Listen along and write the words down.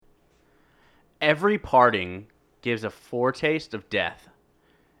Every parting gives a foretaste of death.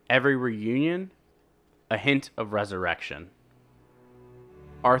 Every reunion, a hint of resurrection.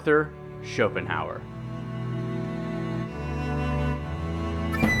 Arthur Schopenhauer.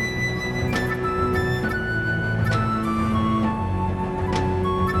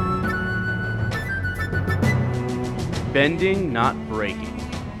 Bending, Not Breaking.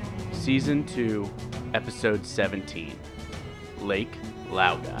 Season 2, Episode 17. Lake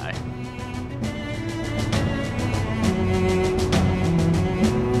Laogai.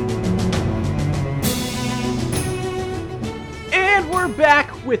 And we're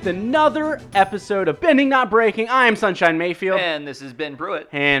back with another episode of Bending Not Breaking. I am Sunshine Mayfield. And this is Ben Pruitt.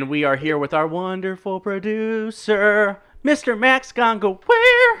 And we are here with our wonderful producer, Mr. Max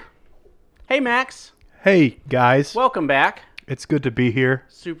Gongaware. Hey, Max. Hey, guys. Welcome back. It's good to be here.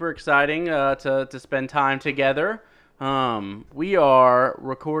 Super exciting to spend time together. We are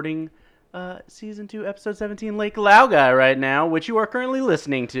recording Season 2, Episode 17, Lake Laogai right now, which you are currently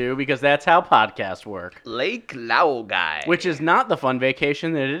listening to because that's how podcasts work. Lake Laogai. Which is not the fun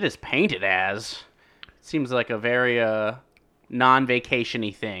vacation that it is painted as. Seems like a very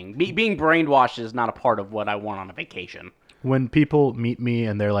non-vacation-y thing. Being brainwashed is not a part of what I want on a vacation. When people meet me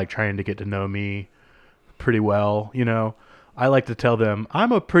and they're like trying to get to know me pretty well, you know, I like to tell them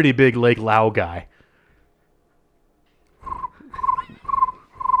I'm a pretty big Lake Laogai.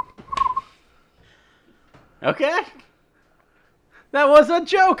 Okay. That was a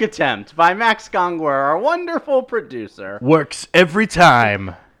joke attempt by Max Gongwer, our wonderful producer. Works every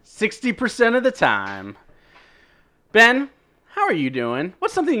time. 60% of the time. Ben, how are you doing?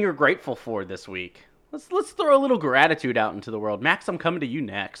 What's something you're grateful for this week? Let's throw a little gratitude out into the world. Max, I'm coming to you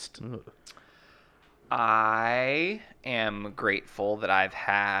next. I am grateful that I've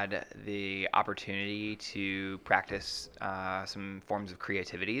had the opportunity to practice some forms of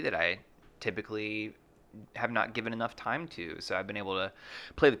creativity that I typically have not given enough time to. So I've been able to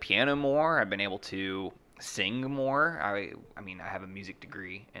play the piano more. I've been able to sing more. I mean, I have a music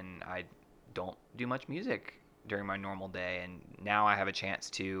degree, and I don't do much music during my normal day. And now I have a chance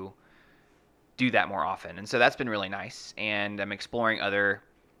to do that more often. And so that's been really nice. And I'm exploring other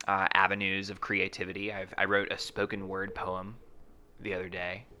avenues of creativity. I wrote a spoken word poem the other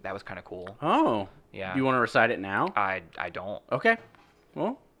day. That was kind of cool. Oh. Yeah. Do you want to recite it now? I don't. Okay.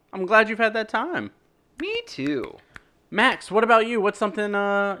 Well, I'm glad you've had that time. Me too. Max, what about you? What's something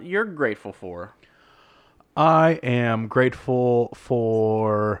you're grateful for? I am grateful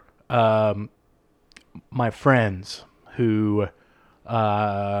for my friends who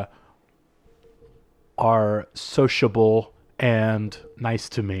are sociable and nice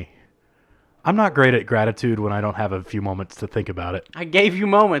to me. I'm not great at gratitude when I don't have a few moments to think about it. I gave you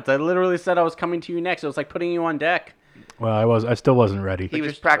moments. I literally said I was coming to you next. It was like putting you on deck. Well, I still wasn't ready. He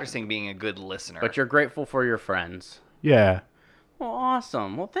was practicing being a good listener. But you're grateful for your friends. Yeah. Well,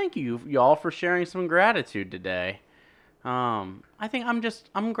 awesome. Well, thank you y'all for sharing some gratitude today. I think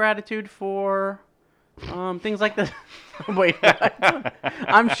I'm gratitude for things like this. Wait,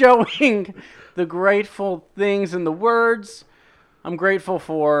 I'm showing the grateful things in the words. I'm grateful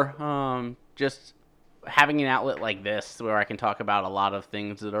for just having an outlet like this where I can talk about a lot of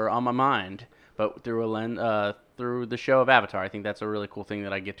things that are on my mind, but through through the show of Avatar. I think that's a really cool thing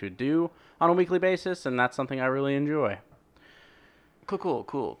that I get to do on a weekly basis, and that's something I really enjoy. Cool.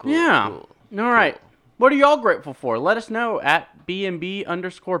 Yeah. Cool. All right. What are y'all grateful for? Let us know at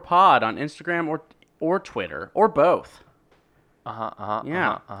BNB_pod on Instagram or Twitter, or both.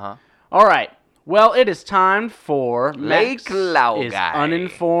 Yeah. All right. Well, it is time for Lake Laogai. Is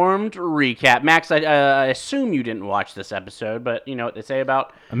Uninformed Recap. Max, I assume you didn't watch this episode, but you know what they say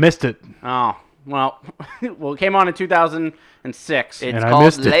about... I missed it. Oh, well, it came on in 2006. It's And I called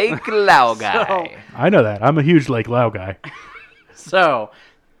missed it. Lake Laogai. I know that. I'm a huge Lake Laogai. So,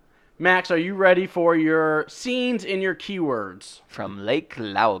 Max, are you ready for your scenes and your keywords? From Lake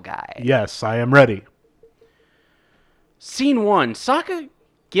Laogai. Yes, I am ready. Scene 1. Sokka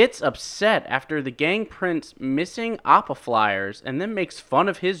gets upset after the gang prints missing Appa flyers and then makes fun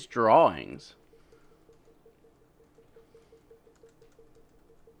of his drawings.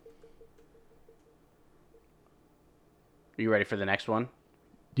 Are you ready for the next one?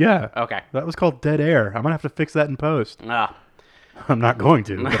 Yeah. Okay. That was called dead air. I'm going to have to fix that in post. Ah. I'm not going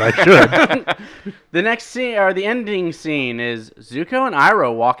to, but I should. The next scene, or the ending scene, is Zuko and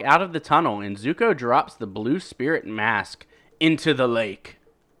Iroh walk out of the tunnel, and Zuko drops the blue spirit mask into the lake.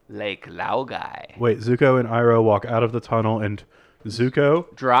 Lake Laogai. Wait, Zuko and Iroh walk out of the tunnel, and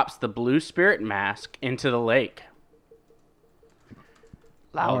Zuko drops the blue spirit mask into the lake.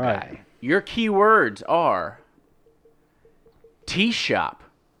 Laogai. right. Your key words are tea shop,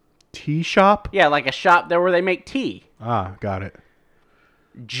 tea shop? Yeah, like a shop there where they make tea. Ah, got it.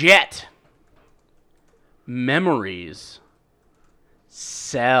 Jet. Memories.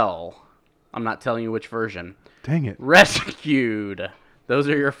 Cell. I'm not telling you which version. Dang it. Rescued. Those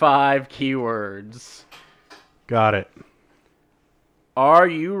are your 5 keywords. Got it. Are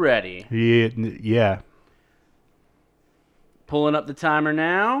you ready? Yeah. Pulling up the timer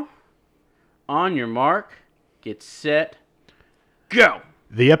now. On your mark. Get set. Go.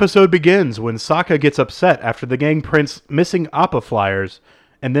 The episode begins when Sokka gets upset after the gang prints missing Appa flyers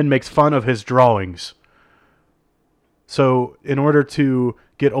and then makes fun of his drawings. So, in order to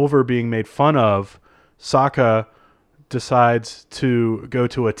get over being made fun of, Sokka decides to go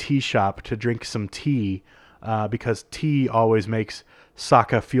to a tea shop to drink some tea because tea always makes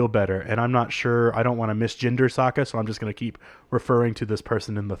Sokka feel better. And I'm not sure, I don't want to misgender Sokka, so I'm just going to keep referring to this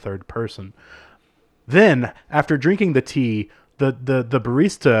person in the third person. Then, after drinking the tea, the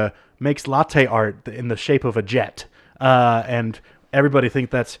barista makes latte art in the shape of a jet. And everybody thinks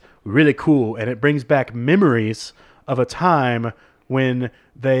that's really cool. And it brings back memories of a time when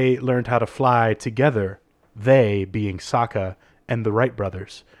they learned how to fly together. They being Sokka and the Wright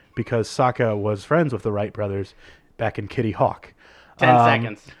brothers. Because Sokka was friends with the Wright brothers back in Kitty Hawk. 10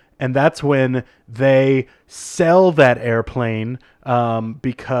 seconds. And that's when they sell that airplane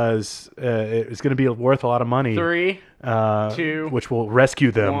because it was going to be worth a lot of money. 3, 2, which will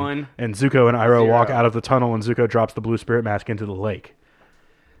rescue them. 1, and Zuko and Iroh 0. walk out of the tunnel, and Zuko drops the blue spirit mask into the lake.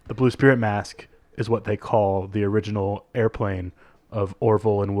 The blue spirit mask is what they call the original airplane of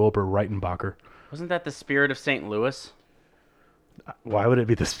Orville and Wilbur Reitenbacher. Wasn't that the Spirit of St. Louis? Why would it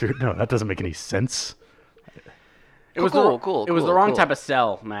be the spirit? No, that doesn't make any sense. It was Cool, the cool, wrong cool. type of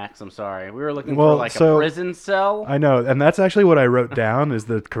cell, Max. I'm sorry. We were looking Well, for like so- a prison cell. I know, and that's actually what I wrote down is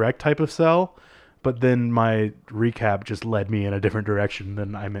the correct type of cell, but then my recap just led me in a different direction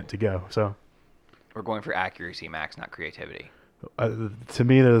than I meant to go. So, We're going for accuracy, Max, not creativity. to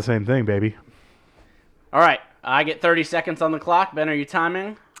me, they're the same thing, baby. All right. I get 30 seconds on the clock. Ben, are you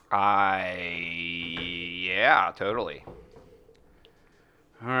timing? Yeah, totally.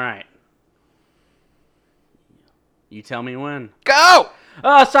 All right. You tell me when. Go!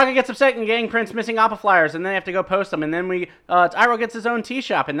 Sokka gets upset and gang prints missing Appa flyers, and then they have to go post them. And then Iroh gets his own tea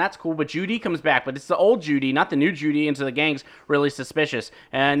shop, and that's cool. But Judy comes back, but it's the old Judy, not the new Judy, and so the gang's really suspicious.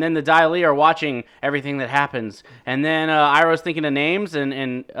 And then the Dai Li are watching everything that happens. And then Iroh's thinking of names,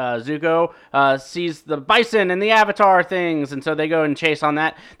 and Zuko sees the bison and the Avatar things, and so they go and chase on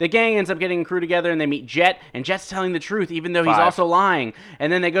that. The gang ends up getting a crew together, and they meet Jet, and Jet's telling the truth, even though he's 5. also lying.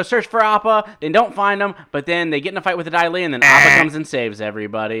 And then they go search for Appa. They don't find him, but then they get in a fight with the Dai Li, and then Appa comes and saves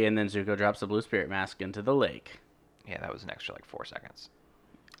everybody, and then Zuko drops the blue spirit mask into the lake. Yeah, that was an extra 4 seconds.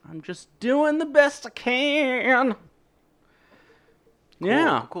 I'm just doing the best I can.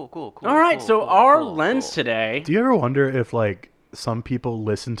 Yeah. Cool. All right, so our lens today. Do you ever wonder if some people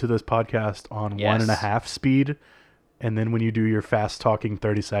listen to this podcast on Yes. 1.5 speed, and then when you do your fast talking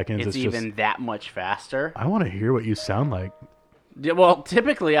 30 seconds, It's it's even just that much faster. I want to hear what you sound like. Yeah, well,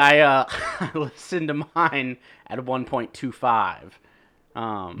 typically I I listen to mine at 1.25.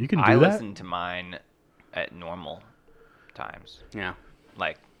 You can do I that. listen to mine at normal times. Yeah.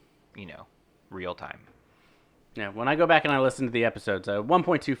 Real time. Yeah, when I go back and I listen to the episodes,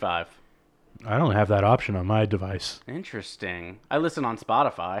 1.25. I don't have that option on my device. Interesting. I listen on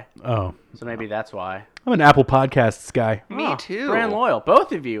Spotify, Oh, so maybe that's why. I'm an Apple Podcasts guy. Me Oh, too. Brand loyal.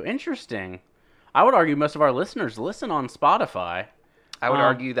 Both of you. Interesting. I would argue most of our listeners listen on Spotify. I would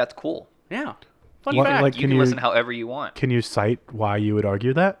argue that's cool. Yeah. Fun What, fact. like- You Can can you- listen however you want. Can you cite why you would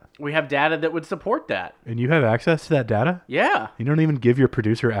argue that? We have data that would support that. And you have access to that data? Yeah. You don't even give your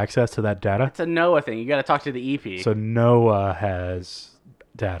producer access to that data? It's a NOAA thing. You got to talk to the EP. So Noah has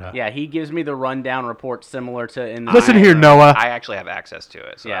data. Yeah, he gives me the rundown report similar to in the Listen here, Noah. I actually have access to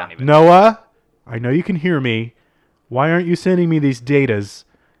it, so I Yeah. don't even. Noah, I know you can hear me. Why aren't you sending me these datas?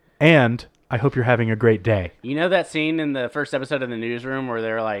 And I hope you're having a great day. You know that scene in the first episode of The Newsroom where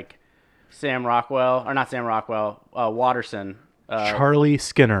they're like, Sam Rockwell, or not Sam Rockwell, Watterson. Charlie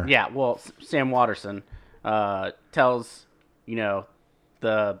Skinner. Yeah, well, Sam Watterson tells,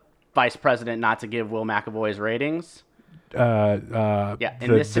 the vice president not to give Will McAvoy's ratings. Yeah,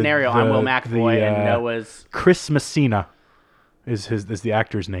 in this scenario, I'm Will McAvoy and Noah's... Chris Messina is the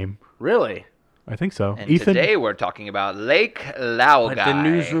actor's name. Really? I think so. And Ethan. today we're talking about Lake Laogai. But The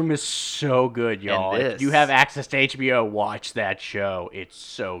Newsroom is so good, y'all. And If you this- have access to HBO, watch that show. It's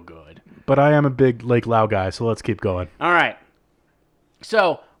so good. But I am a big Lake Lao guy, so let's keep going. All right.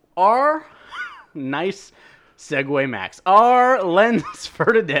 So, our nice segue, Max. Our lens for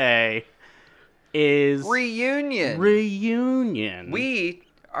today is Reunion. reunion. We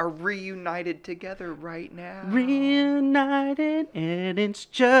are reunited together right now. Reunited and it's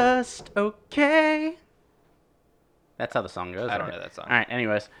just okay. That's how the song goes. I don't right? know that song. All right.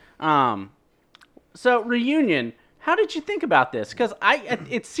 Anyways, so reunion. How did you think about this? Because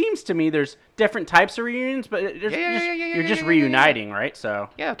it seems to me there's different types of reunions, but you're just reuniting, right? So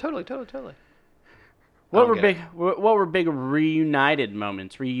Yeah, totally. what don't were get big what were big reunited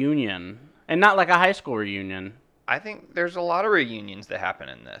moments? Reunion, and not like a high school reunion. I think there's a lot of reunions that happen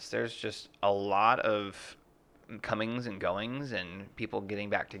in this. There's just a lot of comings and goings and people getting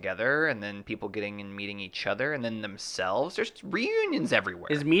back together and then people getting and meeting each other and then themselves. There's reunions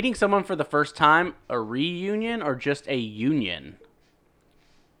everywhere. Is meeting someone for the first time a reunion or just a union?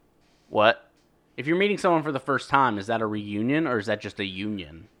 What? If you're meeting someone for the first time, is that a reunion or is that just a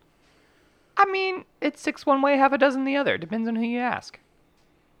union? I mean, it's 6 one way, half a dozen the other. Depends on who you ask.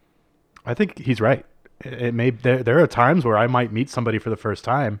 I think he's right. It may there are times where I might meet somebody for the first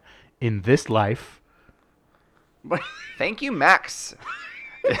time in this life. Thank you, Max.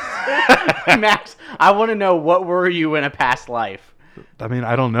 Max, I want to know, what were you in a past life? I mean,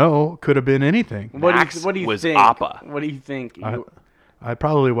 I don't know. Could have been anything. What do you was think? Appa. What do you think? I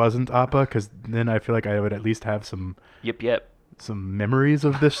probably wasn't Appa, because then I feel like I would at least have some Yep. some memories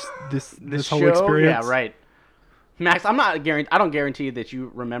of this whole show? experience. Yeah, right. Max, I don't guarantee that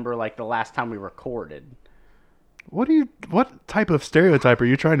you remember like the last time we recorded. What type of stereotype are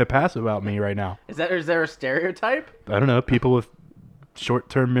you trying to pass about me right now? Is there a stereotype? I don't know. People with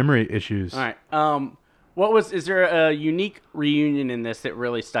short-term memory issues. All right. Is there a unique reunion in this that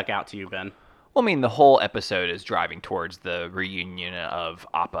really stuck out to you, Ben? Well, I mean, the whole episode is driving towards the reunion of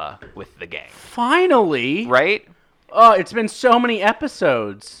Appa with the gang. Finally. Right? Oh, it's been so many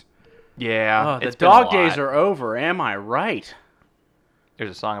episodes. Yeah. Oh, the it's been a dog days lot. are over. Am I right?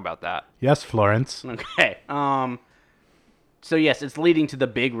 There's a song about that. Yes, Florence. Okay. So yes, it's leading to the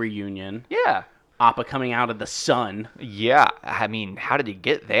big reunion. Yeah. Appa coming out of the sun. Yeah. I mean, how did he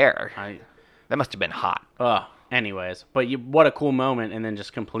get there? That must have been hot. Anyways, but what a cool moment, and then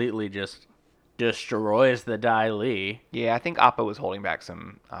just completely just destroys the Dai Li. Yeah, I think Appa was holding back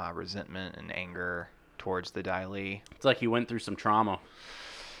some resentment and anger towards the Dai Li. It's like he went through some trauma.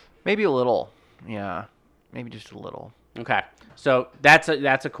 Maybe a little. Yeah. Maybe just a little. Okay, so that's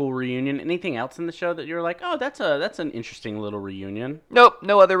a cool reunion. Anything else in the show that you're like, oh, that's an interesting little reunion? Nope,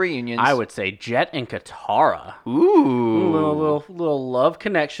 no other reunions. I would say Jet and Katara. Ooh. Little love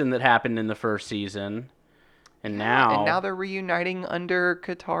connection that happened in the first season, and now they're reuniting under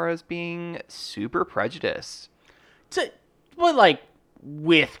Katara's being super prejudiced. but like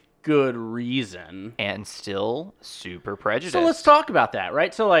with good reason. And still super prejudiced. So let's talk about that,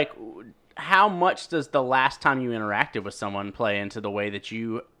 right? So like, how much does the last time you interacted with someone play into the way that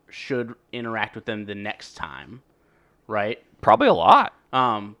you should interact with them the next time, right? Probably a lot.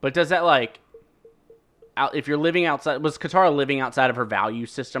 But does that like, if you're living outside, was Katara living outside of her value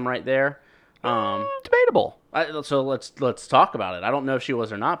system right there? Debatable. So let's talk about it. I don't know if she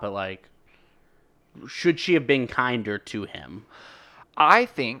was or not, but like, should she have been kinder to him? I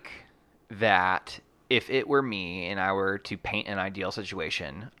think that if it were me and I were to paint an ideal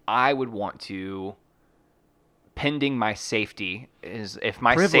situation, I would want to, pending my safety, is if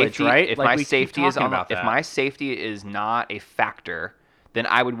my Privilege, safety, right? if Like, my we keep safety is talking on, about if that. my safety is not a factor, then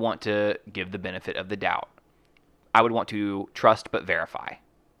I would want to give the benefit of the doubt. I would want to trust but verify.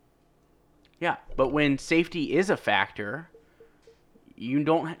 Yeah, but when safety is a factor,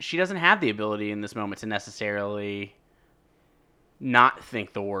 she doesn't have the ability in this moment to necessarily not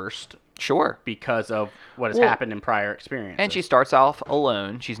think the worst Sure. because of what has Well, happened in prior experiences. And she starts off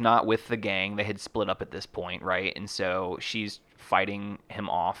alone. She's not with the gang. They had split up at this point, right? And so she's fighting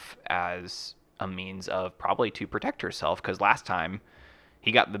him off as a means of probably to protect herself, because last time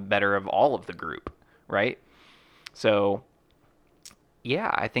he got the better of all of the group, right? So,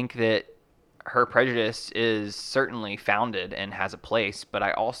 yeah, I think that her prejudice is certainly founded and has a place, but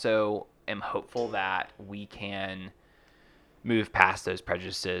I also am hopeful that we can move past those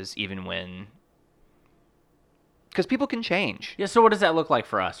prejudices even when, because people can change. Yeah, so what does that look like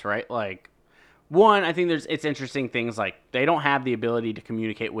for us, right? Like, one, I think it's interesting things like they don't have the ability to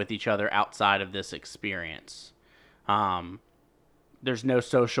communicate with each other outside of this experience. There's no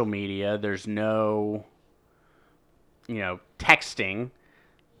social media. There's no, texting.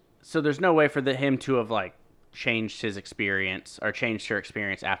 So there's no way for him to have like changed his experience or changed her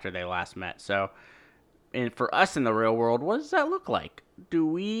experience after they last met. So, and for us in the real world, what does that look like? Do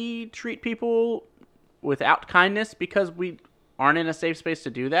we treat people without kindness because we aren't in a safe space to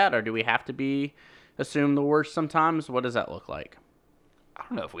do that, or do we have to assume the worst sometimes? What does that look like? I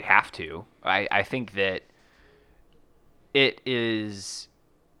don't know if we have to. I think that it is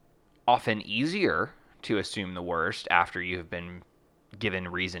often easier to assume the worst after you have been given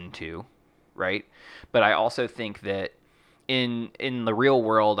reason to, right? But I also think that in the real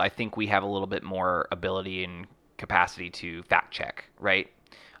world, I think we have a little bit more ability and capacity to fact check, right?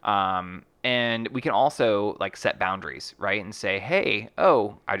 And we can also like set boundaries, right? And say, hey,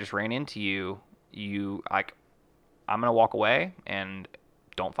 oh, I just ran into you. I'm gonna walk away and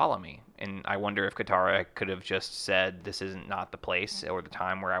don't follow me. And I wonder if Katara could have just said, this isn't not the place or the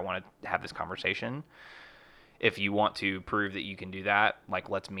time where I want to have this conversation. If you want to prove that you can do that, like,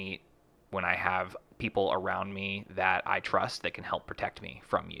 let's meet when I have people around me that I trust that can help protect me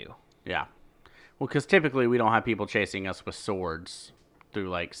from you. Yeah. Well, because typically we don't have people chasing us with swords through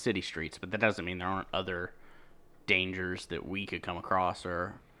like city streets, but that doesn't mean there aren't other dangers that we could come across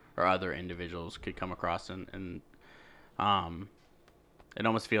or other individuals could come across, and it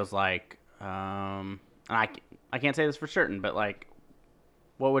almost feels like and I can't say this for certain, but like,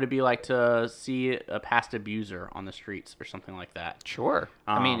 what would it be like to see a past abuser on the streets or something like that? Sure.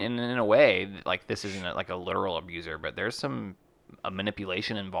 I mean, in a way, like, this isn't like a literal abuser, but there's some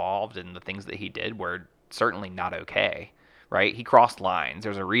manipulation involved, and the things that he did were certainly not okay, right? He crossed lines.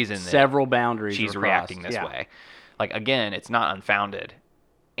 There's a reason that Several boundaries she's were reacting crossed. this way. Like, again, it's not unfounded.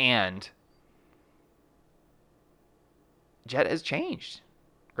 And Jet has changed,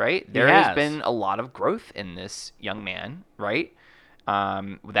 right? There has been a lot of growth in this young man, right?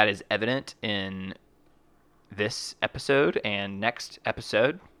 That is evident in this episode and next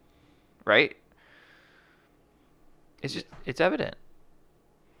episode, right? It's evident.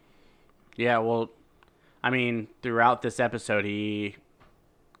 Yeah, well, I mean, throughout this episode, he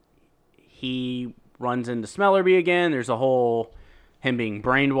runs into Smellerby again. There's a whole him being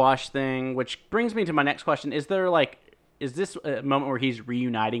brainwashed thing, which brings me to my next question. Is this a moment where he's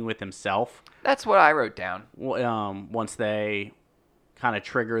reuniting with himself? That's what I wrote down. Once they kind of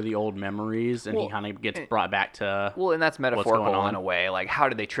trigger the old memories and he kind of gets brought back to and that's metaphorical in a way. Like, how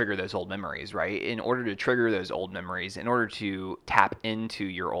did they trigger those old memories, right? In order to trigger those old memories, in order to tap into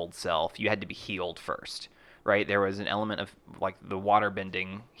your old self, you had to be healed first, right? There was an element of like the water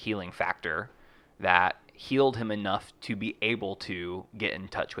bending healing factor that healed him enough to be able to get in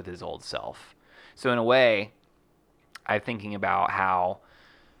touch with his old self. So in a way, I'm thinking about how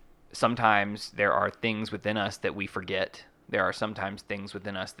sometimes there are things within us that we forget. There are sometimes things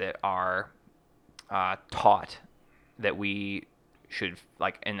within us that are taught that we should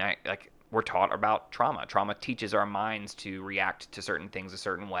we're taught about trauma. Trauma teaches our minds to react to certain things a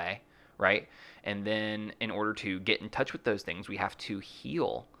certain way, right? And then in order to get in touch with those things, we have to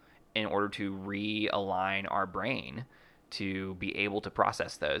heal in order to realign our brain to be able to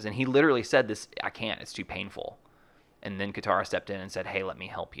process those. And he literally said this, I can't, it's too painful. And then Katara stepped in and said, hey, let me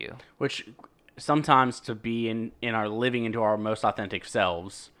help you. Which sometimes to be in our living into our most authentic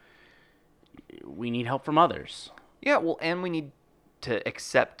selves, we need help from others. Yeah, well, and we need to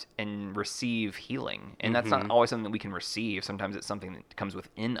accept and receive healing. And that's not always something that we can receive. Sometimes it's something that comes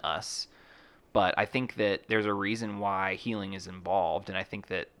within us. But I think that there's a reason why healing is involved, and I think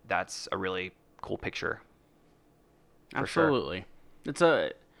that that's a really cool picture. Absolutely.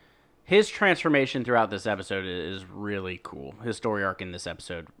 Sure. His transformation throughout this episode is really cool. His story arc in this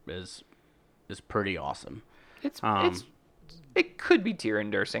episode is pretty awesome. It could be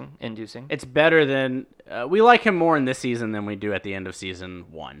tear-inducing. It's better than we like him more in this season than we do at the end of season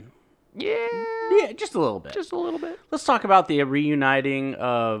 1. Yeah, just a little bit. Just a little bit. Let's talk about the reuniting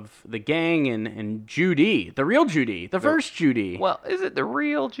of the gang and Judy, the real Judy, the first Judy. Well, is it the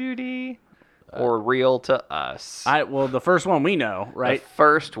real Judy or real to us? The first one we know, right? The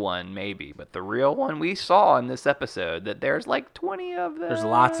first one, maybe, but the real one we saw in this episode that there's like 20 of them. There's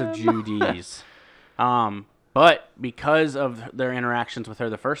lots of Judys. But because of their interactions with her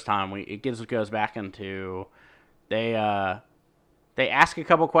the first time, it goes back into they ask a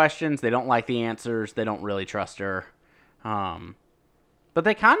couple questions. They don't like the answers. They don't really trust her. But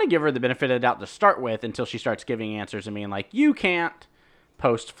they kind of give her the benefit of the doubt to start with until she starts giving answers and being like, you can't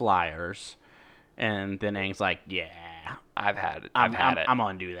post flyers. And then Aang's like, yeah. I've had it. I'm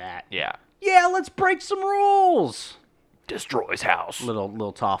going to do that. Yeah. Yeah, let's break some rules. Destroy his house.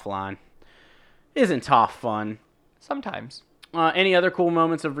 Little Toph line. Isn't Toph fun? Sometimes. Any other cool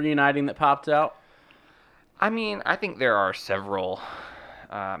moments of reuniting that popped out? I mean, I think there are several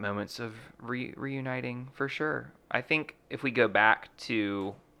moments of reuniting for sure. I think if we go back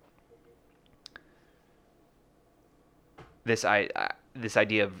to this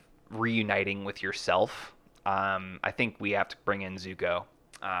idea of reuniting with yourself, I think we have to bring in Zuko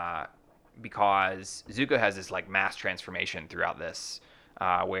because Zuko has this like mass transformation throughout this,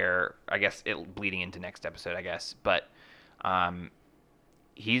 where I guess it bleeding into next episode, I guess, but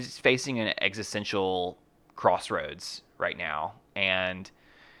he's facing an existential crossroads right now, and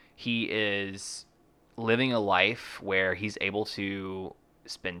he is living a life where he's able to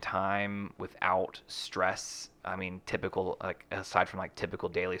spend time without stress. I mean, typical, like, aside from like typical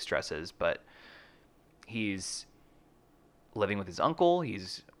daily stresses, but he's living with his uncle,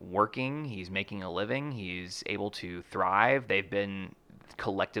 he's working, he's making a living, he's able to thrive. They've been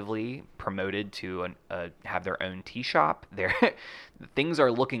collectively promoted to have their own tea shop. Things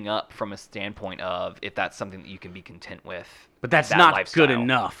are looking up from a standpoint of if that's something that you can be content with. But that's that not lifestyle. good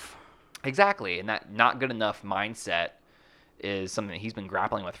enough. Exactly, and that not good enough mindset is something that he's been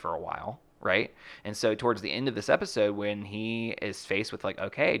grappling with for a while, right? And so towards the end of this episode, when he is faced with like,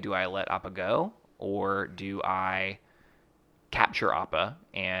 okay, do I let Appa go, or do I capture Appa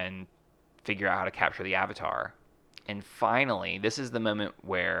and figure out how to capture the Avatar? And finally, this is the moment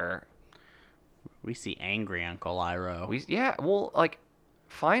where we see angry Uncle Iroh.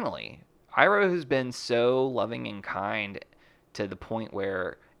 Finally, Iroh has been so loving and kind to the point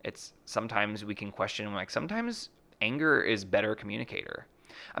where it's sometimes we can question, like, sometimes anger is better communicator.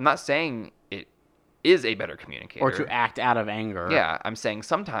 I'm not saying it is a better communicator. Or to act out of anger. Yeah, I'm saying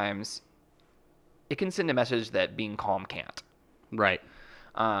sometimes it can send a message that being calm can't. Right.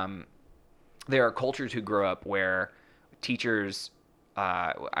 There are cultures who grow up where teachers,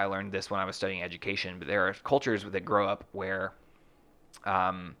 I learned this when I was studying education, but there are cultures that grow up where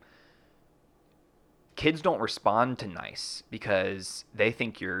kids don't respond to nice because they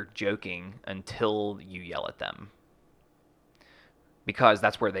think you're joking until you yell at them. Because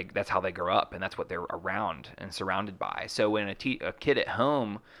that's how they grow up, and that's what they're around and surrounded by. So when a kid at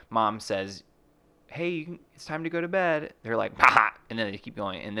home, mom says, "Hey, it's time to go to bed," they're like, "Ha!" And then they keep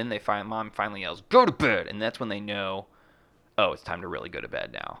going, and then mom finally yells, "Go to bed!" And that's when they know, oh, it's time to really go to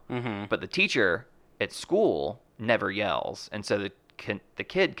bed now. Mm-hmm. But the teacher at school never yells, and so the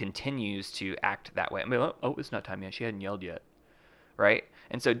kid continues to act that way. I mean, oh, it's not time yet. She hadn't yelled yet, right?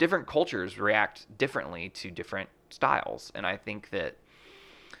 And so different cultures react differently to different styles, and I think that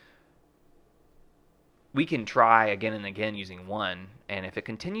we can try again and again using one, and if it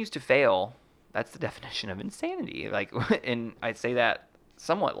continues to fail, that's the definition of insanity. Like, and I say that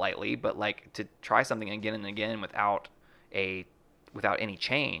somewhat lightly, but like to try something again and again without any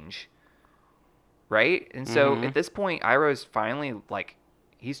change, right? And so at this point, Iroh's finally like,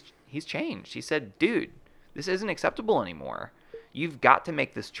 he's changed. He said, "Dude, this isn't acceptable anymore. You've got to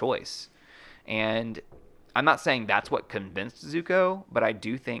make this choice." And I'm not saying that's what convinced Zuko, but I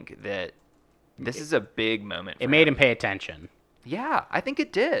do think that this is a big moment for It made him pay attention. Yeah, I think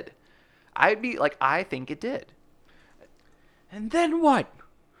it did. I think it did. And then what?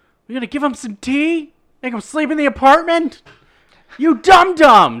 We gonna give him some tea? Make him sleep in the apartment? You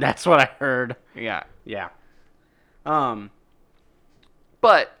dum-dum! That's what I heard. Yeah. Yeah.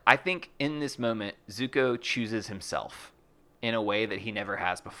 But I think in this moment, Zuko chooses himself in a way that he never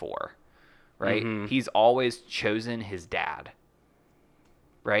has before, right? Mm-hmm. He's always chosen his dad,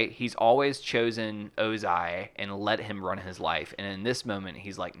 right? He's always chosen Ozai and let him run his life. And in this moment,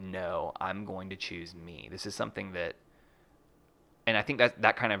 he's like, no, I'm going to choose me. This is something that, and I think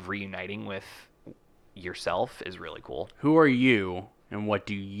that kind of reuniting with yourself is really cool. Who are you and what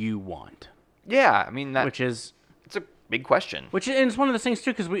do you want? Yeah, I mean, it's a big question. And it's one of those things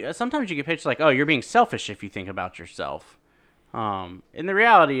too, because sometimes you get pictures like, oh, you're being selfish if you think about yourself. And the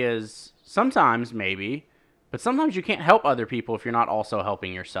reality is, sometimes maybe, but sometimes you can't help other people if you're not also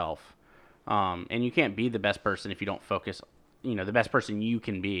helping yourself. And you can't be the best person if you don't focus, the best person you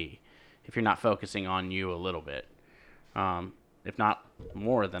can be if you're not focusing on you a little bit, if not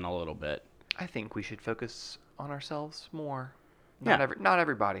more than a little bit. I think we should focus on ourselves more. Yeah. Not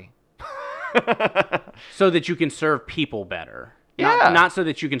everybody. So that you can serve people better. Yeah. Not so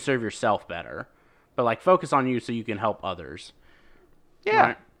that you can serve yourself better, but like focus on you so you can help others.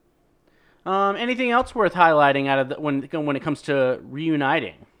 Yeah. Right? Anything else worth highlighting out of when it comes to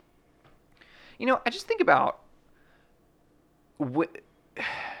reuniting? I just think about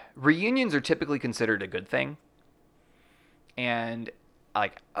reunions are typically considered a good thing. And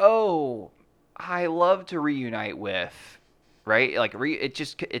like, oh, I love to reunite with, right? Like,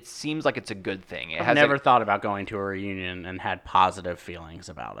 it seems like it's a good thing. I've never thought about going to a reunion and had positive feelings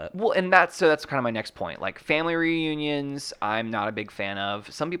about it. Well, and that's kind of my next point. Like, family reunions, I'm not a big fan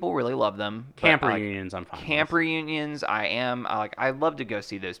of. Some people really love them. Camp reunions, I'm fine. Camp reunions, I am. I love to go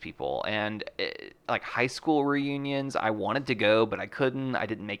see those people. And like high school reunions, I wanted to go, but I couldn't. I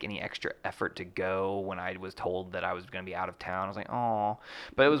didn't make any extra effort to go when I was told that I was going to be out of town. I was like, oh.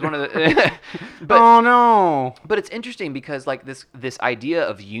 But it was one of the. Oh no. But it's interesting because like this idea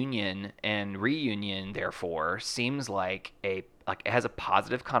of union and reunion, therefore, seems like a like it has a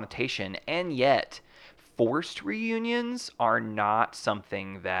positive connotation, and yet forced reunions are not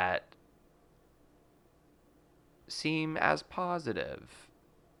something that seem as positive.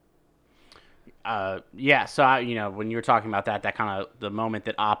 Yeah, so when you were talking about that kind of the moment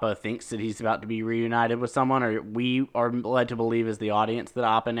that Appa thinks that he's about to be reunited with someone, or we are led to believe as the audience that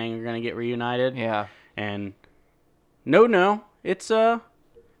Appa and Aang are going to get reunited. Yeah. And no, it's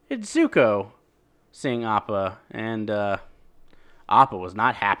Zuko seeing Appa, and Appa was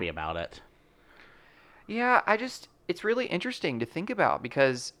not happy about it. Yeah, it's really interesting to think about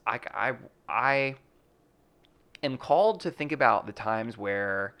because I am called to think about the times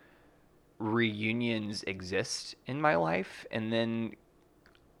where reunions exist in my life, and then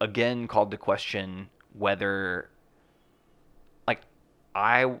again called to question whether, like,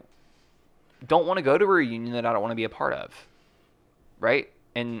 I don't want to go to a reunion that I don't want to be a part of, right?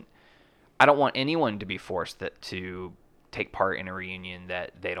 And I don't want anyone to be forced to take part in a reunion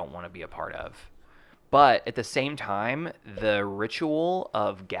that they don't want to be a part of. But at the same time, the ritual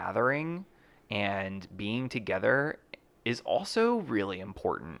of gathering and being together is also really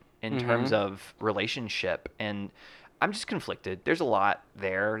important in terms of relationship. And I'm just conflicted. There's a lot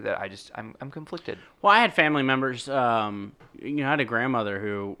there that I'm conflicted. Well, I had family members. I had a grandmother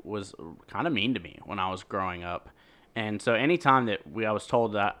who was kind of mean to me when I was growing up, and so anytime that I was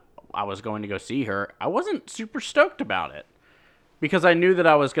told that I was going to go see her, I wasn't super stoked about it because I knew that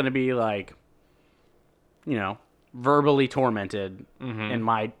I was going to be like, verbally tormented in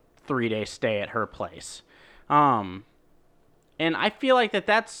my 3-day stay at her place. And I feel like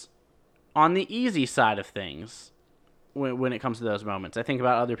that's on the easy side of things when it comes to those moments. I think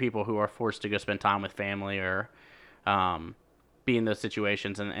about other people who are forced to go spend time with family or be in those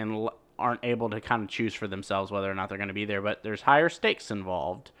situations and aren't able to kind of choose for themselves whether or not they're going to be there. But there's higher stakes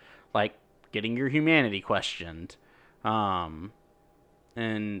involved, like getting your humanity questioned. And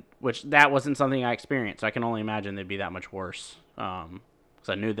which that wasn't something I experienced. So I can only imagine they'd be that much worse. Because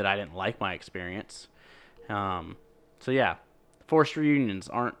I knew that I didn't like my experience. So yeah, forced reunions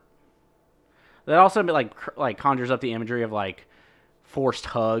aren't. That also like conjures up the imagery of like forced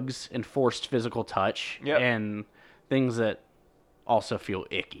hugs and forced physical touch and things that also feel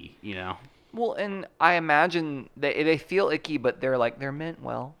icky. Well, and I imagine they feel icky, but they're meant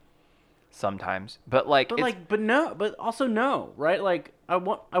well. Sometimes, but also no, right? Like I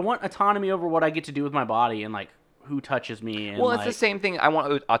want autonomy over what I get to do with my body and like who touches me. And, well, it's the same thing. I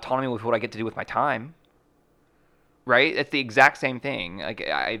want autonomy with what I get to do with my time. Right? It's the exact same thing.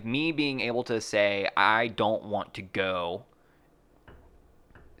 Like me being able to say I don't want to go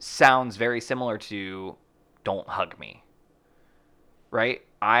sounds very similar to don't hug me. Right?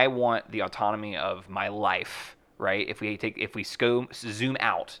 I want the autonomy of my life. Right? If we zoom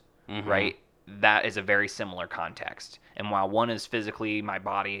out. Right? That is a very similar context. And while one is physically my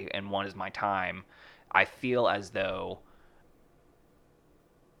body and one is my time, I feel as though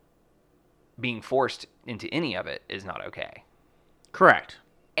being forced into any of it is not okay. Correct.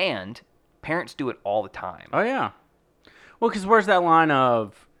 And parents do it all the time. Oh, yeah. Well, because where's that line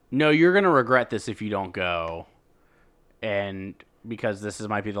of, no, you're going to regret this if you don't go, and because this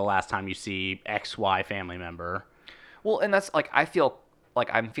might be the last time you see XY family member. Well, and that's like, I feel like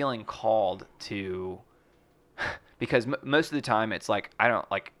I'm feeling called to, because most of the time it's like, I don't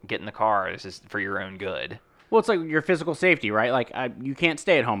like get in the car. This is for your own good. Well, it's like your physical safety, right? Like you can't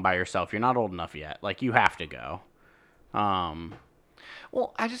stay at home by yourself. You're not old enough yet. Like you have to go.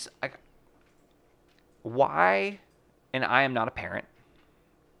 Well, I just why? And I am not a parent,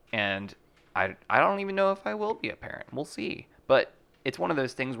 and I don't even know if I will be a parent. We'll see. But it's one of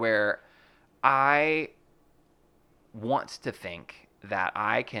those things where I want to think that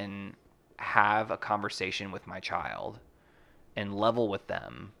I can have a conversation with my child and level with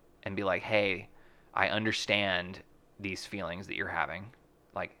them and be like, hey, I understand these feelings that you're having.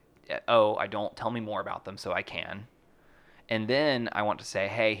 Like, I don't tell me more about them so I can. And then I want to say,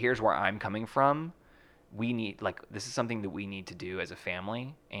 hey, here's where I'm coming from. This is something that we need to do as a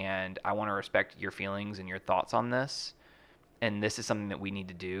family. And I want to respect your feelings and your thoughts on this. And this is something that we need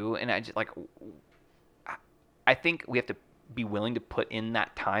to do. And I think we have to be willing to put in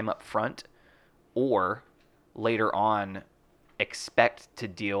that time up front, or later on expect to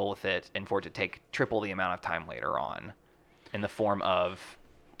deal with it and for it to take triple the amount of time later on in the form of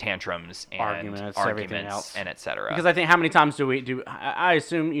tantrums and arguments and etc. Because I think how many times I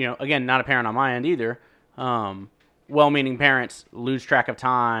assume, again, not a parent on my end either, well-meaning parents lose track of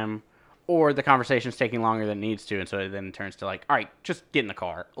time, or the conversation's taking longer than it needs to, and so it then turns to like, all right, just get in the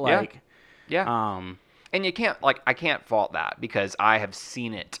car. Yeah. And you can't I can't fault that because I have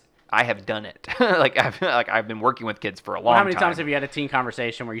seen it I have done it. I've been working with kids for a long Well, time. how many times have you had a teen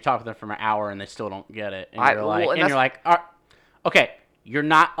conversation where you talk with them for an hour and they still don't get it, and Well, you're like, okay, you're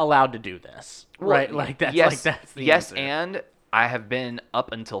not allowed to do this, Well, right? Like that's the yes, answer. and I have been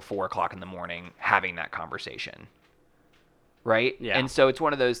up until 4 o'clock in the morning having that conversation, right? Yeah. And so it's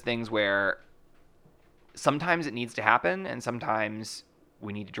one of those things where sometimes it needs to happen, and sometimes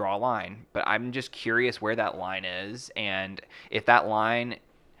we need to draw a line. But I'm just curious where that line is, and if that line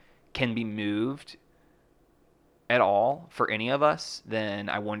can be moved at all for any of us, then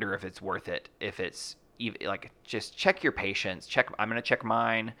I wonder if it's worth it. If it's like, just check your patience. I'm going to check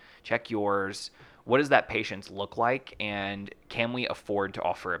mine, check yours. What does that patience look like, and can we afford to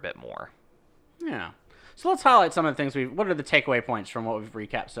offer a bit more? Yeah. So let's highlight some of the things what are the takeaway points from what we've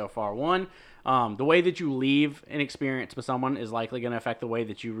recapped so far? One, the way that you leave an experience with someone is likely going to affect the way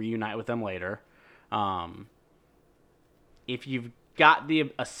that you reunite with them later. If you've got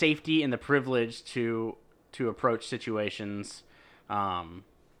a safety and the privilege to approach situations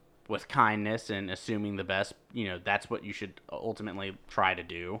with kindness and assuming the best, that's what you should ultimately try to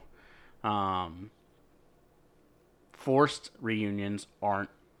do. Forced reunions aren't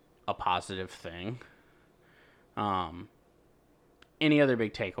a positive thing. Any other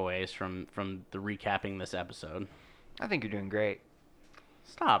big takeaways from the recapping this episode? I think you're doing great.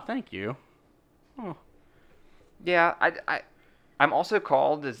 Stop. Thank you. Oh. Yeah, I'm also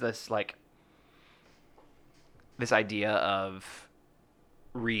called as this idea of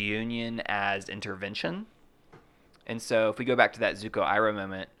reunion as intervention. And so if we go back to that Zuko Iroh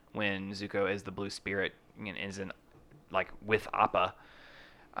moment when Zuko is the blue spirit and is with Appa,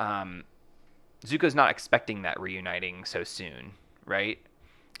 Zuko's not expecting that reuniting so soon, right?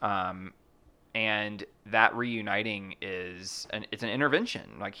 And that reuniting it's an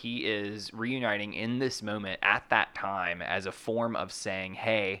intervention. Like, he is reuniting in this moment at that time as a form of saying,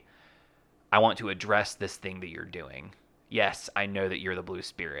 hey, I want to address this thing that you're doing. Yes, I know that you're the blue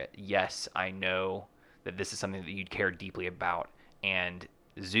spirit. Yes, I know that this is something that you'd care deeply about. And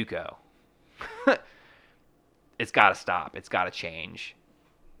Zuko, it's got to stop. It's got to change.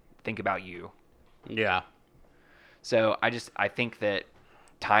 Think about you. Yeah. So I think that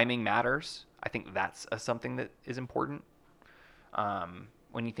timing matters. I think that's something that is important.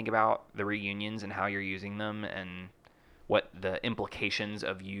 When you think about the reunions and how you're using them and what the implications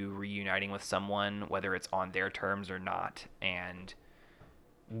of you reuniting with someone, whether it's on their terms or not, and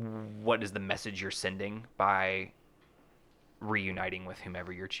what is the message you're sending by reuniting with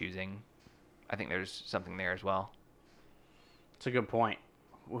whomever you're choosing. I think there's something there as well. It's a good point.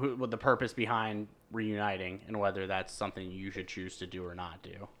 What the purpose behind reuniting and whether that's something you should choose to do or not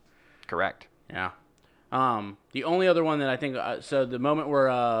do. Correct. Yeah. The only other one that I think, so the moment where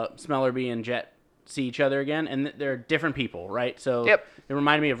Smellerby and Jet see each other again, and they're different people, right? So Yep. It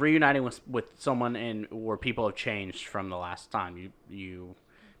reminded me of reuniting with someone and where people have changed from the last time you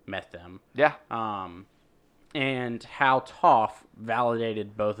met them. Yeah. And how Toph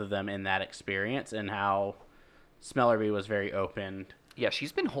validated both of them in that experience, and how Smellerby was very open. Yeah,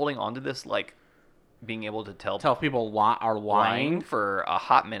 she's been holding on to this, being able to tell People are lying. for a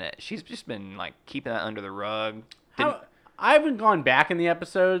hot minute. She's just been, keeping that under the rug. I haven't gone back in the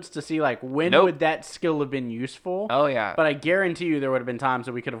episodes to see, when Nope. would that skill have been useful. Oh, yeah. But I guarantee you there would have been times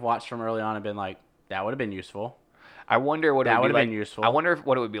that we could have watched from early on and been like, that would have been useful. I wonder what it That would would be have like. been useful. I wonder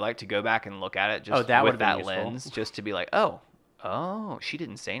what it would be like to go back and look at it just that with would have been that useful. lens, just to be like, oh, she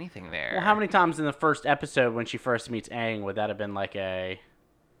didn't say anything there. Well, how many times in the first episode when she first meets Aang would that have been like oh,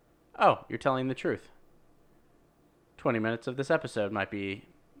 you're telling the truth? 20 minutes of this episode might be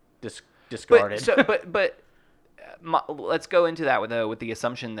discarded. But let's go into that with the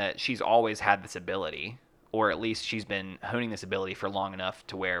assumption that she's always had this ability, or at least she's been honing this ability for long enough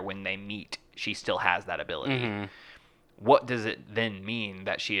to where when they meet, she still has that ability. Mm-hmm. What does it then mean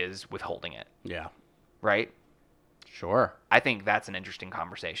that she is withholding it? Yeah. Right? Sure. I think that's an interesting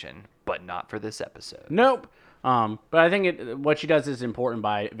conversation, but not for this episode. Nope. But I think what she does is important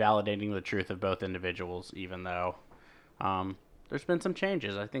by validating the truth of both individuals, even though there's been some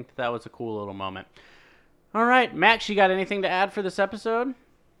changes. I think that was a cool little moment. All right, Max, you got anything to add for this episode?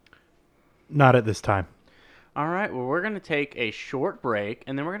 Not at this time. All right, well, we're going to take a short break,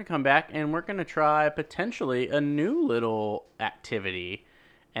 and then we're going to come back, and we're going to try potentially a new little activity,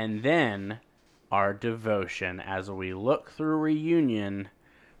 and then our devotion as we look through Reunion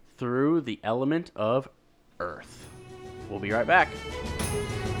through the element of Earth. We'll be right back.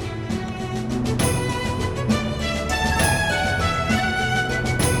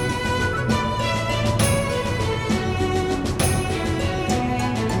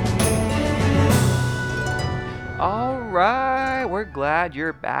 All right, we're glad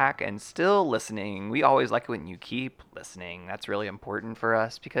you're back and still listening. We always like it when you keep listening. That's really important for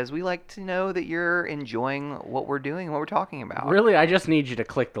us because we like to know that you're enjoying what we're doing and what we're talking about. Really, I just need you to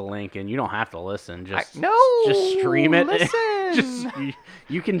click the link, and you don't have to listen. Just stream it. Listen.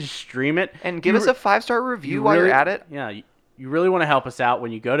 You can just stream it And give us a 5-star review while really- you're at it. Yeah, you really want to help us out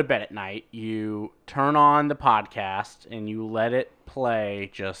when you go to bed at night. You turn on the podcast and you let it play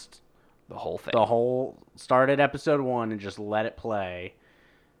just The whole thing. the whole start at episode 1 and just let it play,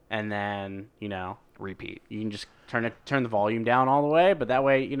 and then Repeat. you can just turn the volume down all the way. But that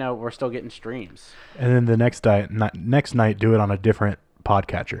way, we're still getting streams. And then the next night, do it on a different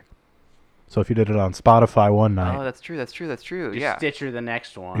podcatcher. So if you did it on Spotify one night, Oh, that's true. Just Yeah. Stitcher the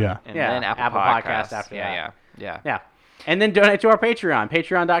next one. Yeah. And then Apple Podcast Podcasts. after Yeah. that. Yeah. And then donate to our Patreon,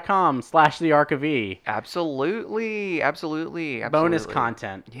 patreon.com/thearchofE. Absolutely. Bonus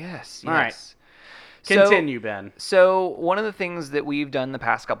content. Yes. All right. Yes. Continue, Ben. So one of the things that we've done the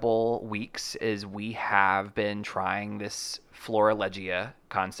past couple weeks is we have been trying this Florilegia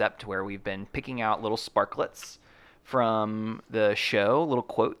concept where we've been picking out little sparklets from the show, little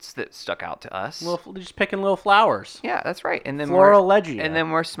quotes that stuck out to us. Just picking little flowers. Yeah, that's right. And then Florilegia. and then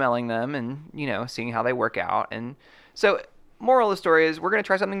we're smelling them and seeing how they work out. And so moral of the story is we're going to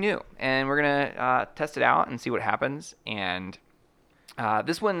try something new and we're going to test it out and see what happens. And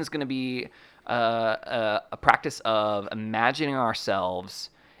this one is going to be a practice of imagining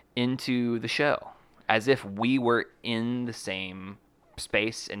ourselves into the show as if we were in the same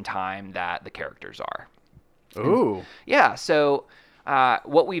space and time that the characters are. Ooh. Yeah, so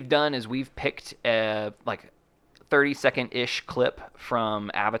what we've done is we've picked a 30-second-ish clip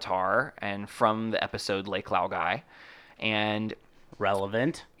from Avatar and from the episode Lake Laogai. And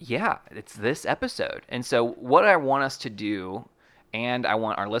Relevant. yeah, it's this episode. And so what I want us to do, and I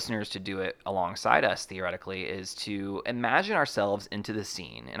want our listeners to do it alongside us theoretically, is to imagine ourselves into the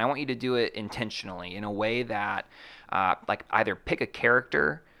scene. And I want you to do it intentionally in a way that either pick a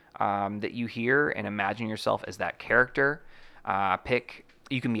character that you hear and imagine yourself as that character.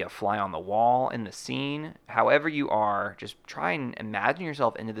 You can be a fly on the wall in the scene. However you are, just try and imagine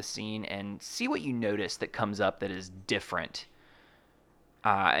yourself into the scene and see what you notice that comes up that is different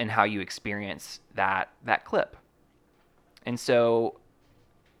and how you experience that clip. And so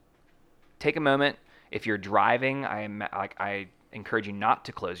take a moment. If you're driving, I encourage you not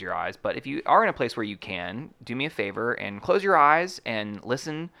to close your eyes, but if you are in a place where you can, do me a favor and close your eyes and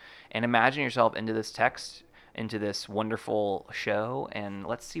listen and imagine yourself into this text, into this wonderful show, and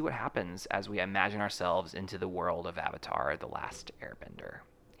let's see what happens as we imagine ourselves into the world of Avatar: The Last Airbender.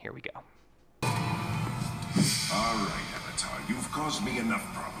 Here we go. All right, Avatar, you've caused me enough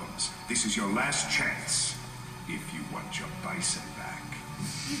problems. This is your last chance, if you want your bison back.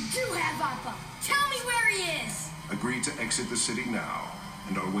 You do have Appa. Tell me where he is. Agree to exit the city now,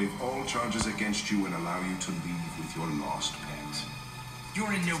 and I'll waive all charges against you and allow you to leave with your lost pet.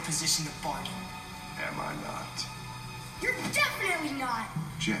 You're in no position to bargain. Am I not? You're definitely not.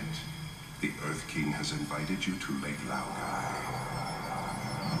 Jet, the Earth King has invited you to Lake Laogai.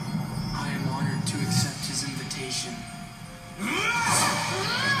 I am honored to accept his invitation.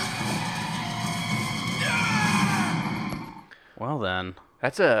 Well then.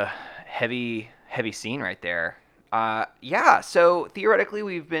 That's a heavy scene right there. Yeah, so theoretically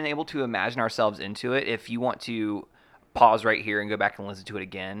we've been able to imagine ourselves into it. If you want to pause right here and go back and listen to it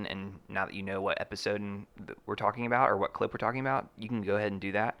again, and now that you know what episode we're talking about or what clip we're talking about, you can go ahead and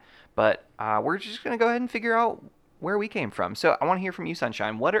do that. But we're just going to go ahead and figure out where we came from. So I want to hear from you,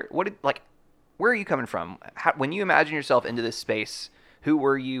 Sunshine. Where are you coming from? When you imagine yourself into this space, who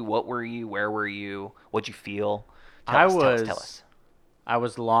were you? What were you? Where were you? What'd you feel? Tell us. I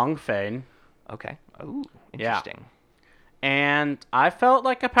was Long Fane. Okay. Oh, interesting. And I felt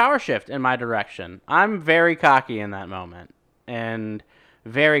like a power shift in my direction. I'm very cocky in that moment and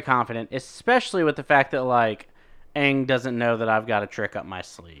very confident, especially with the fact that Aang doesn't know that I've got a trick up my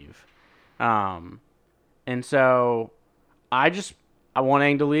sleeve. And so I want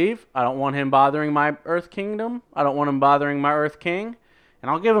Aang to leave. I don't want him bothering my Earth Kingdom. I don't want him bothering my Earth King. And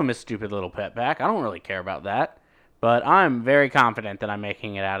I'll give him his stupid little pet back. I don't really care about that. But I'm very confident that I'm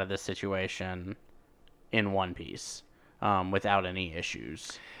making it out of this situation in one piece, without any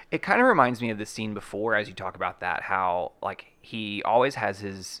issues. It kind of reminds me of the scene before, as you talk about that, how he always has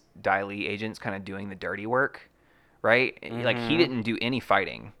his Dai Li agents kind of doing the dirty work, right? Mm-hmm. He didn't do any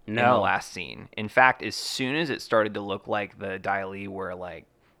fighting in the last scene. In fact, as soon as it started to look like the Dai Li were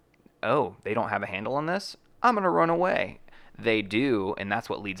oh, they don't have a handle on this, I'm gonna run away. They do, and that's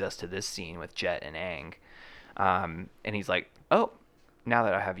what leads us to this scene with Jet and Aang. And he's like, oh, now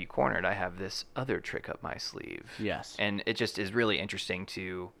that I have you cornered, I have this other trick up my sleeve. Yes. And it just is really interesting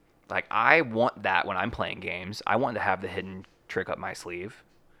to, like, I want that when I'm playing games. I want to have the hidden trick up my sleeve,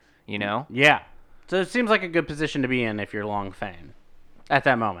 you know? Yeah. So it seems like a good position to be in if you're Long Fang at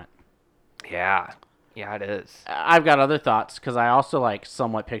that moment. Yeah. Yeah, it is. I've got other thoughts because I also like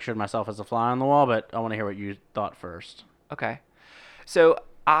somewhat pictured myself as a fly on the wall, but I want to hear what you thought first. Okay. So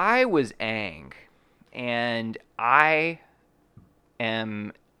I was Aang, and I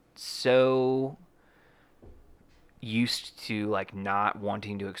am so used to like not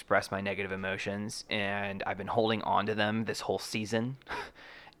wanting to express my negative emotions, and I've been holding on to them this whole season.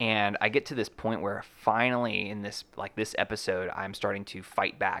 And I get to this point where finally in this episode, I'm starting to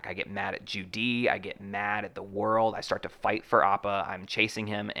fight back. I get mad at Judy. I get mad at the world. I start to fight for Appa. I'm chasing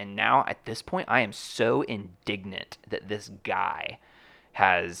him. And now at this point, I am so indignant that this guy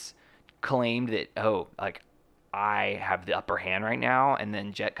has claimed that, oh, like, I have the upper hand right now. And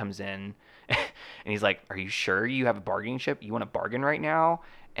then Jet comes in and he's like, are you sure you have a bargaining chip? You want to bargain right now?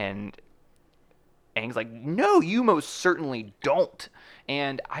 And Aang's like, no, you most certainly don't.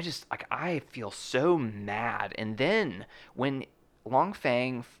 And I just, like, I feel so mad. And then when Long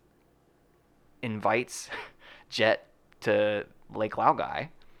Fang invites Jet to Lake Laogai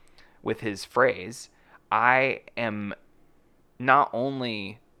with his phrase, I am not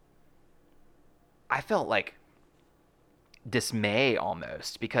only, I felt like dismay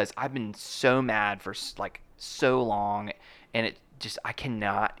almost, because I've been so mad for like so long, and it just, I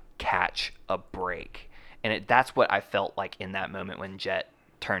cannot catch a break. And that's what I felt like in that moment when Jet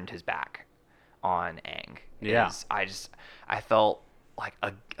turned his back on Aang. Yeah. I felt like,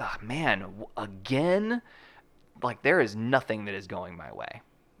 man, again, like there is nothing that is going my way.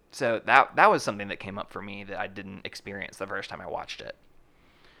 So that was something that came up for me that I didn't experience the first time I watched it.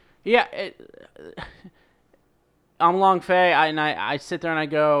 Yeah, I'm Long Fei, I sit there and I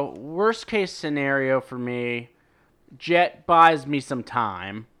go, worst case scenario for me, Jet buys me some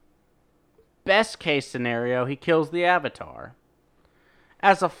time. Best case scenario, he kills the Avatar.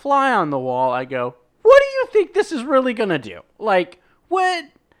 As a fly on the wall, I go, what do you think this is really going to do? Like, what?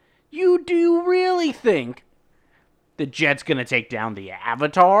 You do really think the Jet's going to take down the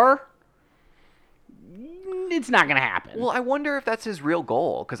Avatar? It's not going to happen. Well, I wonder if that's his real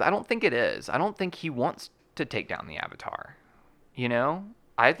goal, because I don't think it is. I don't think he wants to take down the Avatar. You know?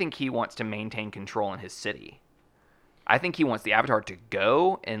 I think he wants to maintain control in his city. I think he wants the Avatar to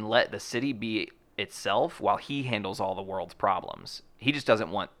go and let the city be itself while he handles all the world's problems. He just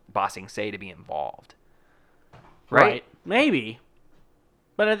doesn't want Ba Sing Se to be involved. Right? Maybe.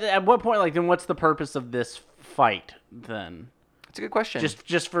 But at what point, like, then what's the purpose of this fight, then? That's a good question.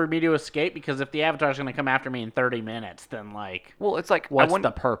 Just for me to escape? Because if the Avatar's going to come after me in 30 minutes, then, like, well, it's like, what's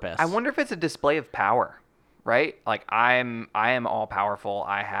the purpose? I wonder if it's a display of power. Right? Like, I am all powerful.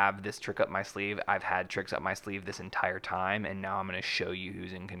 I have this trick up my sleeve. I've had tricks up my sleeve this entire time, and now I'm going to show you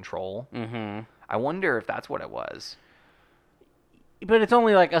who's in control. Mm-hmm. I wonder if that's what it was. But it's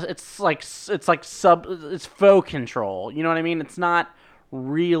only like it's faux control. You know what I mean? It's not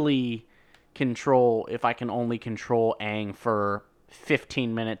really control if I can only control Aang for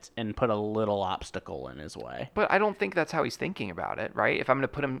 15 minutes and put a little obstacle in his way. But I don't think that's how he's thinking about it, right? If I'm going to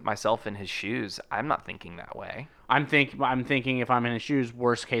put myself in his shoes, I'm not thinking that way. I'm thinking if I'm in his shoes,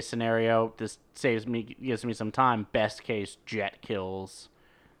 worst case scenario, this gives me some time. Best case, Jet kills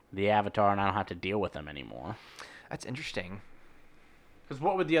the Avatar and I don't have to deal with him anymore. That's interesting. Because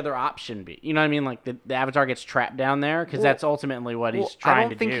what would the other option be? You know what I mean? Like the Avatar gets trapped down there because that's ultimately what he's trying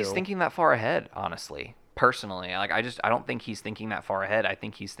to do. I don't think he's thinking that far ahead, honestly. Personally, like I don't think he's thinking that far ahead. I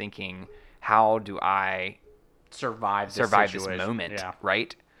think he's thinking, how do I survive this moment, yeah.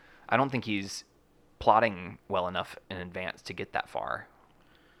 Right? I don't think he's plotting well enough in advance to get that far.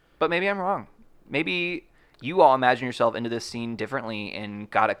 But maybe I'm wrong. Maybe you all imagine yourself into this scene differently and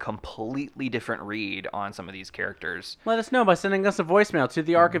got a completely different read on some of these characters. Let us know by sending us a voicemail to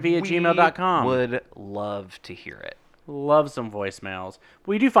thearchive@gmail.com. We would love to hear it. Love some voicemails.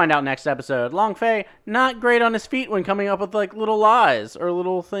 We do find out next episode, Long Fei, not great on his feet when coming up with like little lies or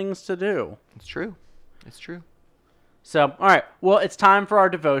little things to do. It's true. It's true. So, all right. Well, it's time for our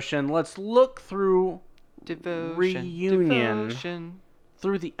devotion. Let's look through Devotion.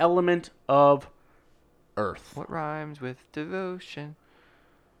 through the element of Earth. What rhymes with devotion?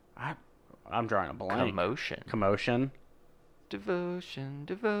 I'm drawing a blank. Commotion.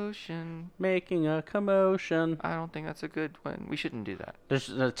 Devotion. Making a commotion. I don't think that's a good one. We shouldn't do that. There's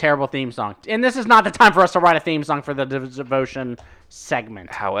a terrible theme song. And this is not the time for us to write a theme song for the devotion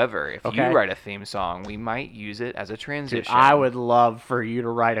segment. However, if you write a theme song, we might use it as a transition. Dude, I would love for you to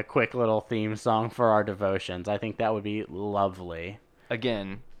write a quick little theme song for our devotions. I think that would be lovely.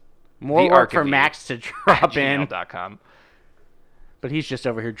 Again, More The work for Archivy Max to drop in, gmail.com. but he's just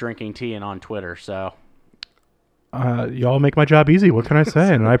over here drinking tea and on Twitter. So, Y'all make my job easy. What can I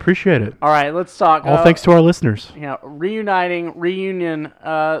say? And I appreciate it. all right, let's talk. All thanks to our listeners. Reunion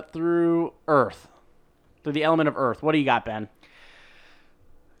through Earth, through the element of Earth. What do you got, Ben?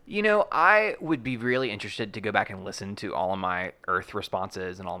 You know, I would be really interested to go back and listen to all of my earth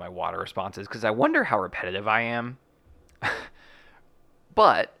responses and all my water responses because I wonder how repetitive I am.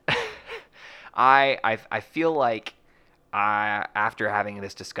 But I feel like after having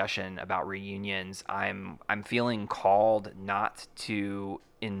this discussion about reunions, I'm feeling called not to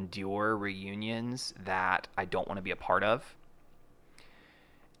endure reunions that I don't want to be a part of.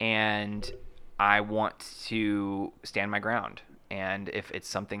 And I want to stand my ground. And if it's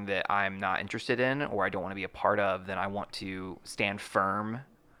something that I'm not interested in or I don't want to be a part of, then I want to stand firm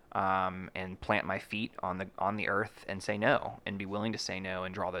and plant my feet on the earth and say no, and be willing to say no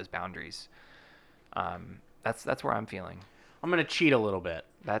and draw those boundaries. That's where I'm feeling. I'm gonna cheat a little bit.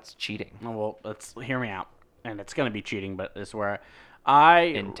 That's cheating. Oh, well, let's hear me out, and it's gonna be cheating, but it's where I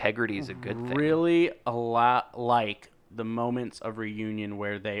Integrity is a good thing. really a lot like the moments of reunion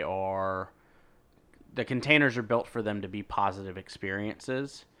where the containers are built for them to be positive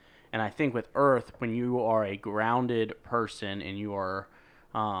experiences. And I think with Earth, when you are a grounded person and you are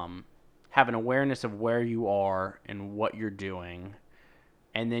have an awareness of where you are and what you're doing,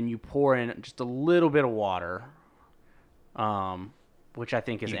 and then you pour in just a little bit of water, which I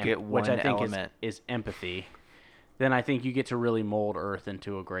think is You get one element. is empathy, then I think you get to really mold Earth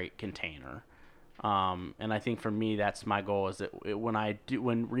into a great container. And I think for me, that's my goal, is that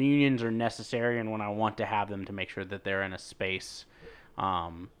when reunions are necessary and when I want to have them, to make sure that they're in a space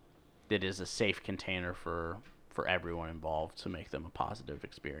that is a safe container for everyone involved, to make them a positive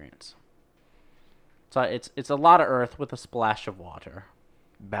experience. So it's a lot of Earth with a splash of water.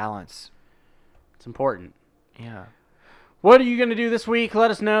 Balance. It's important. Yeah. What are you going to do this week? Let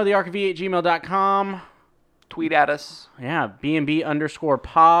us know, thearchiv@gmail.com. Tweet at us. Yeah,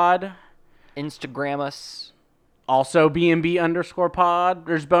 BNB_pod. Instagram us. Also, BNB_pod.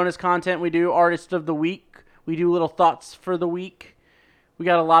 There's bonus content we do. Artist of the week. We do little thoughts for the week. We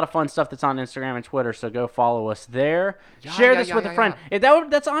got a lot of fun stuff that's on Instagram and Twitter, so go follow us there. Share this with a friend.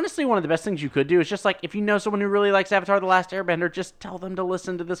 That's honestly one of the best things you could do. Is just like, if you know someone who really likes Avatar: The Last Airbender, just tell them to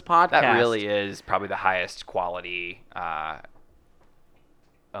listen to this podcast. That really is probably the highest quality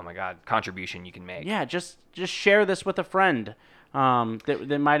contribution you can make. Yeah, just share this with a friend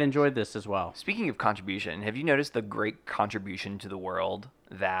that might enjoy this as well. Speaking of contribution, have you noticed the great contribution to the world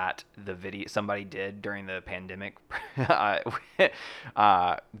that somebody did during the pandemic?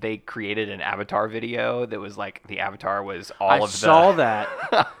 They created an Avatar video that was like, the Avatar was I saw that.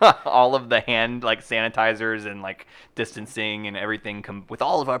 all of the hand sanitizers and distancing and everything with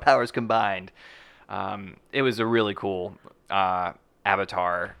all of our powers combined. It was a really cool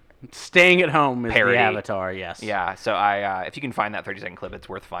Avatar. Staying at home is parody. The Avatar, yes. Yeah, so if you can find that 30-second clip, it's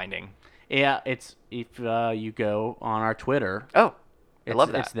worth finding. Yeah, it's if you go on our Twitter. Oh, I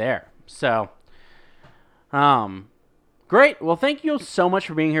love that. It's there. So, great. Well, thank you so much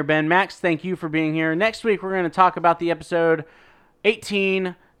for being here, Ben. Max, thank you for being here. Next week, we're going to talk about the episode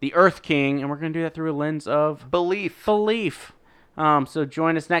 18, The Earth King, and we're going to do that through a lens of Belief. So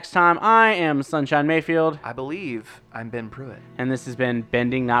join us next time. I am Sunshine Mayfield. I believe I'm Ben Pruitt. And this has been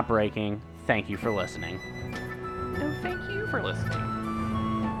Bending Not Breaking. Thank you for listening. No, thank you for listening.